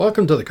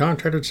Welcome to the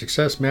Contractor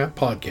Success Map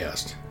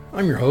podcast.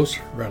 I'm your host,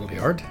 Bradley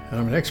Hart, and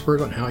I'm an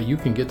expert on how you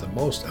can get the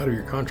most out of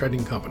your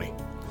contracting company.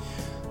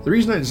 The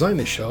reason I designed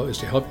this show is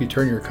to help you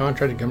turn your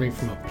contracting company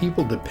from a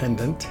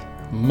people-dependent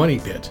money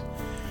pit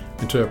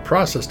into a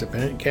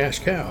process-dependent cash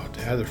cow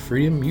to have the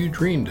freedom you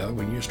dreamed of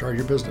when you started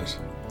your business.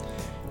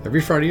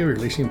 Every Friday, we're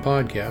releasing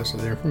podcasts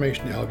with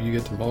information to help you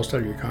get the most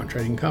out of your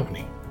contracting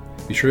company.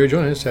 Be sure to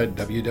join us at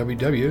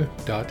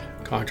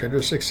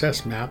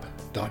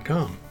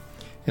www.contractorsuccessmap.com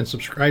and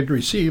subscribe to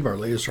receive our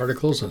latest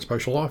articles and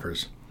special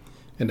offers.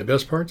 And the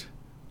best part,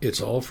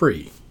 it's all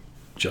free,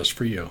 just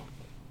for you.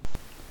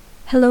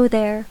 Hello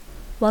there.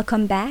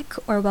 Welcome back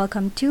or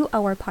welcome to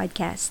our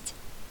podcast.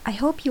 I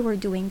hope you are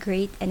doing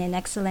great and in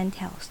excellent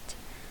health.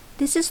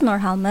 This is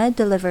Norhalma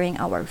delivering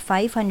our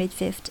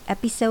 505th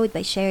episode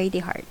by Sherry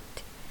DeHart.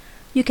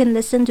 You can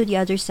listen to the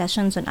other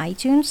sessions on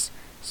iTunes,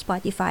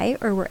 Spotify,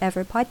 or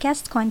wherever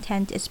podcast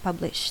content is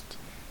published.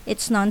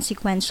 It's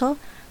non-sequential.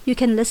 You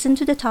can listen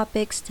to the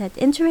topics that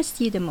interest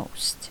you the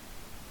most.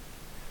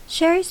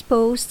 Sherry's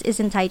post is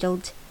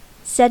entitled,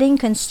 Setting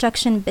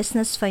Construction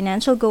Business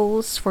Financial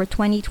Goals for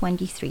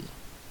 2023.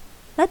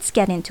 Let's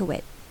get into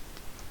it.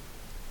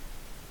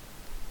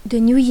 The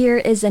new year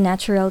is a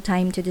natural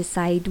time to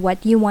decide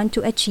what you want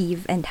to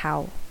achieve and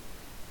how.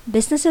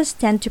 Businesses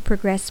tend to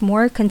progress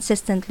more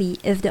consistently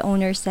if the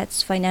owner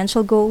sets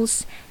financial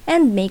goals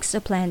and makes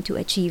a plan to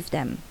achieve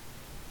them.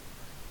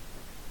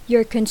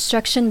 Your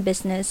construction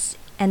business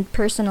and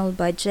personal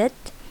budget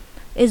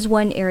is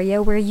one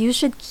area where you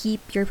should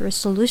keep your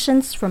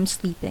resolutions from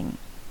sleeping.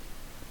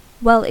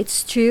 While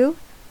it's true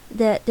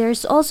that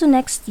there's also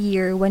next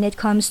year when it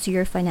comes to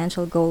your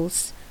financial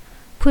goals,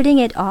 putting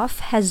it off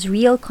has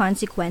real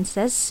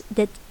consequences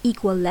that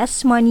equal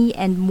less money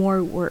and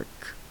more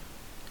work.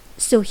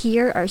 So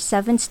here are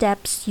 7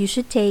 steps you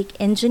should take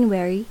in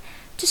January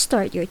to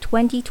start your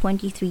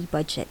 2023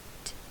 budget.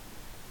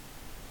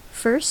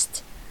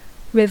 First,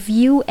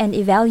 review and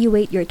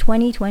evaluate your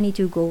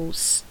 2022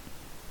 goals.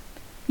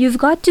 You've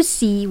got to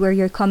see where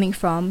you're coming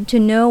from to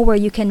know where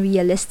you can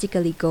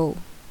realistically go.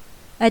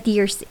 At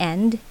year's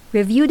end,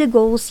 review the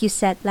goals you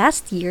set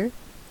last year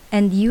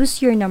and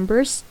use your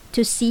numbers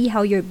to see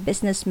how your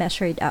business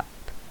measured up.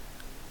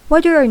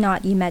 Whether or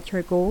not you met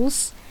your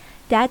goals,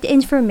 that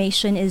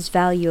information is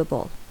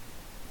valuable.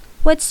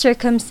 What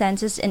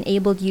circumstances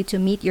enabled you to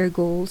meet your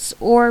goals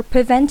or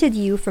prevented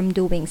you from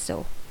doing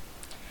so?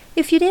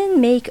 If you didn't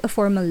make a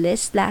formal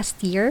list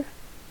last year,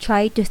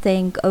 try to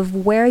think of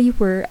where you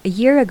were a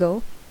year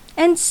ago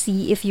and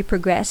see if you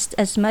progressed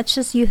as much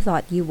as you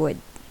thought you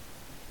would.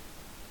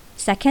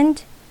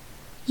 Second,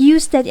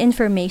 use that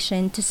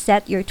information to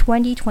set your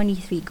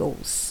 2023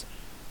 goals.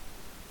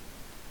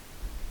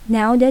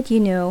 Now that you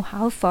know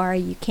how far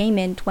you came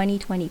in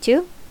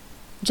 2022,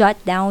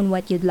 jot down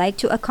what you'd like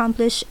to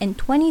accomplish in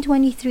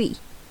 2023.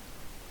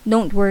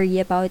 Don't worry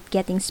about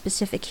getting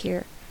specific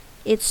here.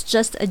 It's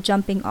just a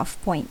jumping off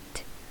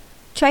point.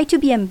 Try to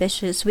be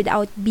ambitious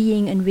without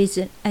being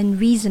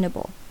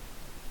unreasonable.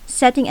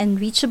 Setting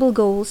unreachable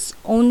goals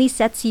only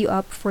sets you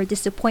up for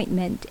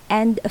disappointment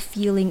and a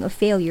feeling of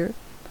failure,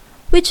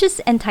 which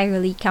is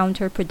entirely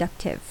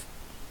counterproductive.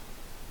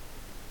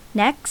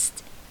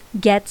 Next,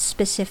 get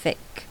specific.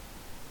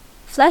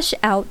 Flesh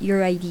out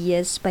your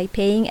ideas by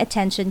paying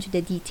attention to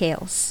the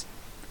details.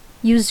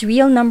 Use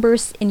real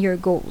numbers in your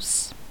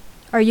goals.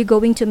 Are you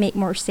going to make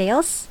more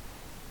sales?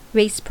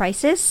 Raise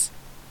prices?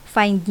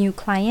 Find new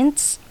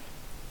clients?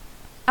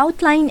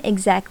 Outline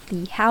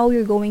exactly how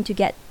you're going to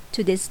get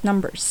to these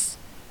numbers.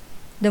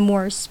 The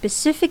more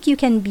specific you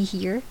can be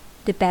here,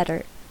 the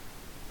better.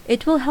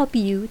 It will help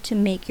you to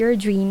make your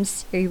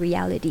dreams a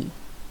reality.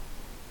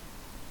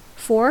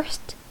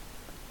 Fourth,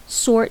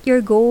 sort your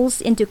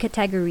goals into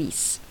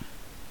categories.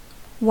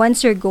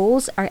 Once your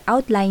goals are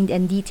outlined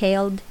and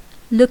detailed,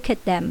 look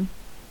at them.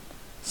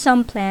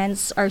 Some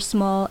plans are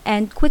small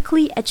and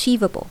quickly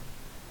achievable.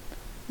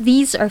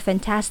 These are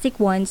fantastic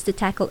ones to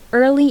tackle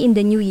early in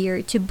the new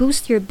year to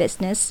boost your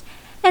business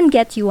and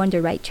get you on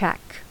the right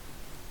track.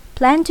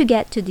 Plan to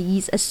get to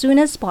these as soon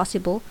as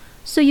possible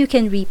so you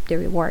can reap the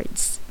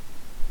rewards.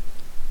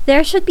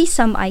 There should be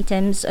some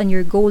items on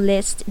your goal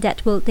list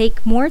that will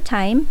take more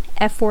time,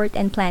 effort,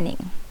 and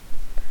planning.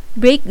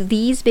 Break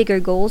these bigger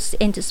goals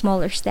into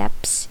smaller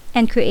steps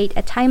and create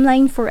a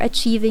timeline for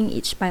achieving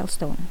each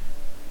milestone.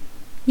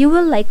 You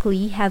will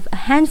likely have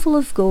a handful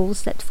of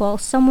goals that fall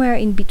somewhere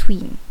in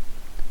between.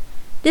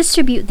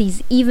 Distribute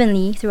these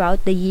evenly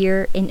throughout the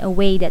year in a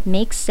way that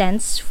makes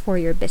sense for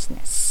your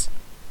business.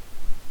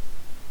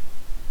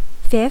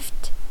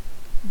 Fifth,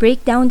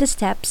 break down the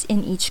steps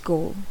in each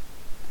goal.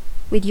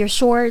 With your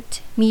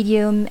short,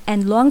 medium,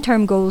 and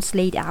long-term goals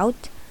laid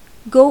out,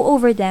 go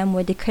over them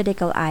with a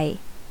critical eye.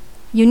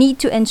 You need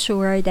to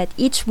ensure that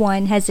each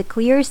one has a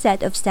clear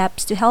set of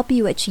steps to help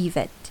you achieve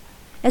it,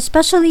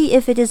 especially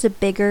if it is a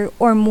bigger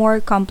or more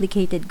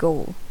complicated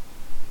goal.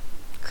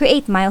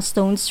 Create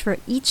milestones for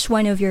each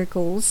one of your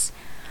goals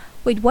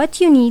with what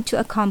you need to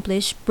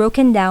accomplish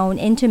broken down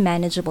into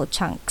manageable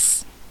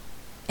chunks.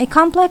 A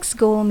complex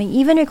goal may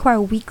even require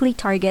weekly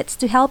targets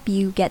to help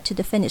you get to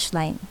the finish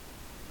line.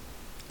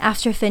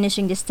 After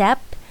finishing the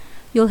step,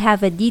 you'll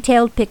have a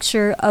detailed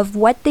picture of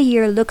what the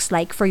year looks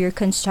like for your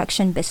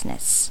construction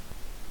business.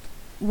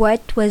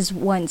 What was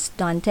once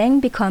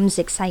daunting becomes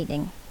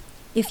exciting.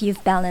 If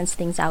you've balanced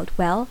things out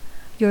well,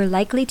 you're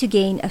likely to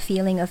gain a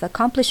feeling of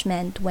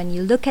accomplishment when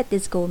you look at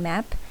this goal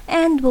map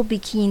and will be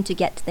keen to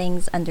get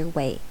things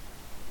underway.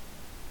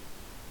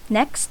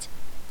 Next,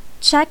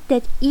 check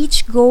that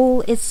each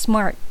goal is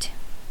SMART.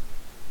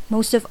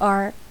 Most of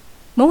us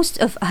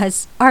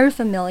are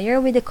familiar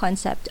with the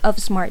concept of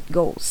SMART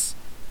goals,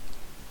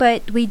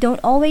 but we don't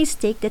always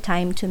take the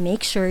time to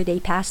make sure they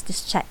pass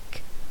this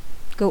check.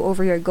 Go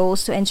over your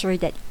goals to ensure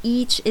that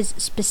each is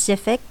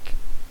specific,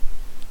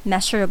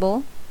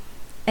 measurable,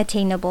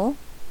 attainable,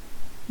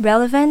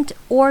 relevant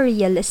or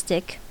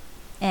realistic,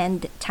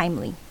 and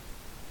timely.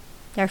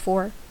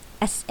 Therefore,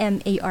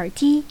 SMART,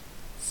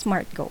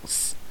 SMART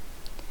goals.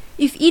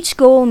 If each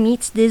goal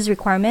meets these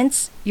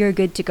requirements, you're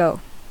good to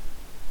go.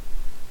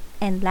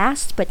 And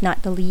last but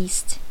not the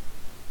least,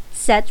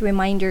 set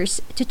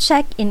reminders to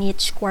check in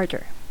each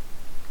quarter.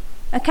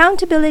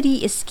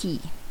 Accountability is key.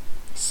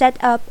 Set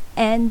up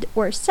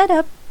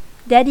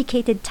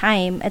dedicated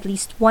time at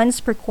least once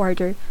per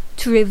quarter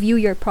to review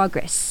your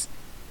progress.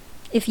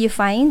 If you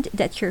find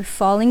that you're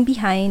falling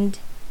behind,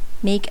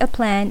 make a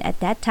plan at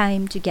that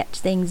time to get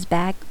things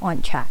back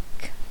on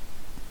track.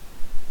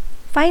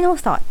 Final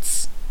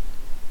thoughts.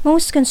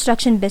 Most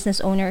construction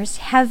business owners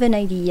have an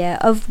idea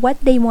of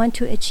what they want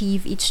to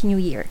achieve each new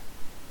year.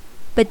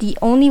 But the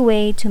only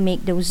way to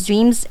make those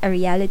dreams a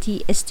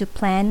reality is to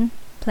plan.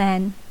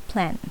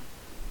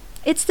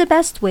 It's the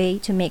best way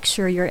to make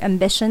sure your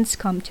ambitions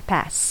come to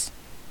pass.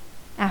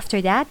 After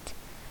that,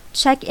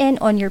 check in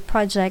on your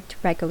project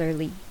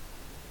regularly.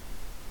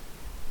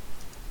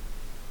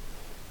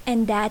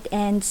 And that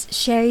ends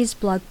Sherry's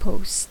blog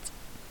post.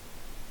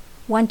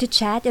 Want to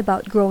chat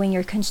about growing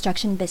your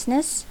construction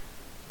business?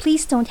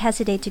 Please don't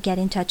hesitate to get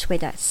in touch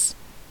with us.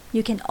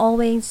 You can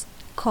always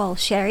call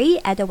Sherry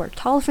at our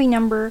toll-free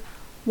number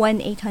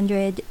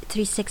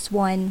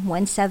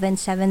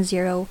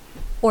 1-800-361-1770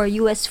 or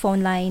US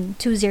phone line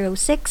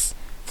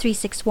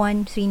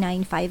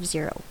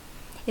 206-361-3950.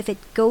 If it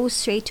goes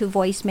straight to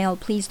voicemail,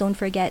 please don't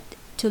forget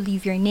to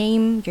leave your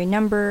name, your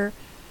number,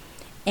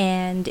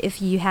 and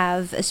if you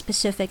have a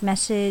specific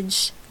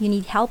message, you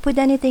need help with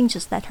anything,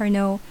 just let her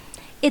know.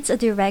 It's a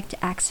direct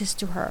access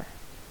to her.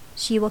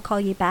 She will call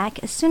you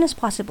back as soon as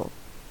possible.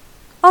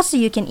 Also,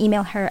 you can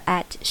email her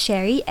at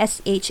Sherry,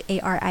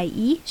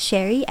 SHARIE,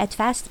 Sherry at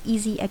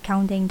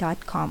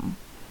fasteasyaccounting.com.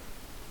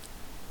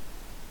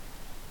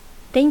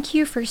 Thank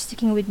you for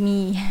sticking with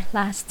me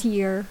last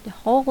year, the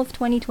whole of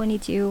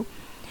 2022.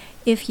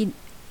 In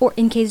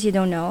case you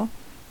don't know,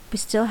 we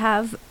still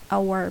have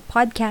our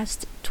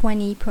podcast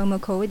 20 promo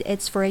code.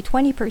 It's for a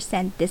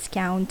 20%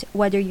 discount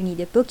whether you need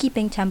a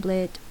bookkeeping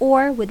template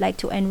or would like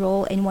to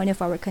enroll in one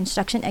of our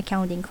construction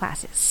accounting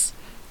classes.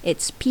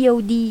 It's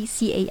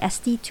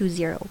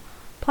PODCAST20,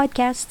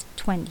 podcast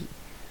 20.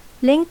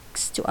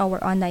 Links to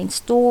our online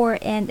store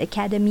and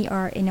academy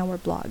are in our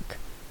blog.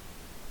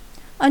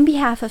 On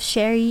behalf of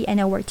Sherry and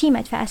our team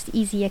at Fast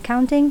Easy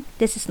Accounting,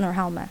 this is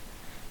Norhalma.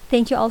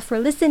 Thank you all for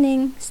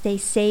listening. Stay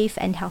safe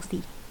and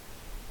healthy.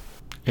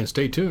 And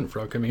stay tuned for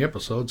upcoming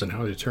episodes on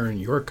how to turn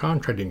your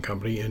contracting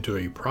company into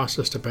a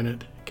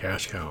process-dependent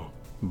cash cow.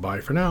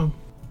 Bye for now.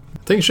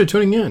 Thanks for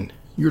tuning in.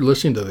 You're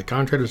listening to the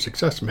Contractor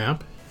Success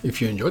Map.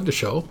 If you enjoyed the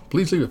show,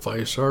 please leave a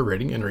 5-star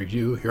rating and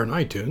review here on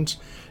iTunes.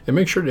 And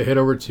make sure to head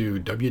over to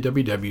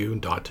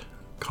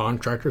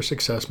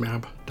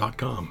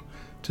www.contractorsuccessmap.com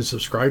to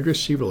subscribe to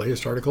receive the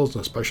latest articles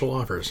and special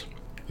offers.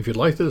 If you'd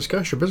like to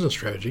discuss your business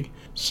strategy,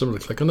 simply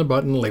click on the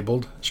button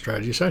labeled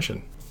Strategy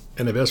Session.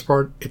 And the best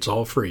part, it's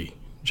all free,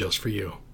 just for you.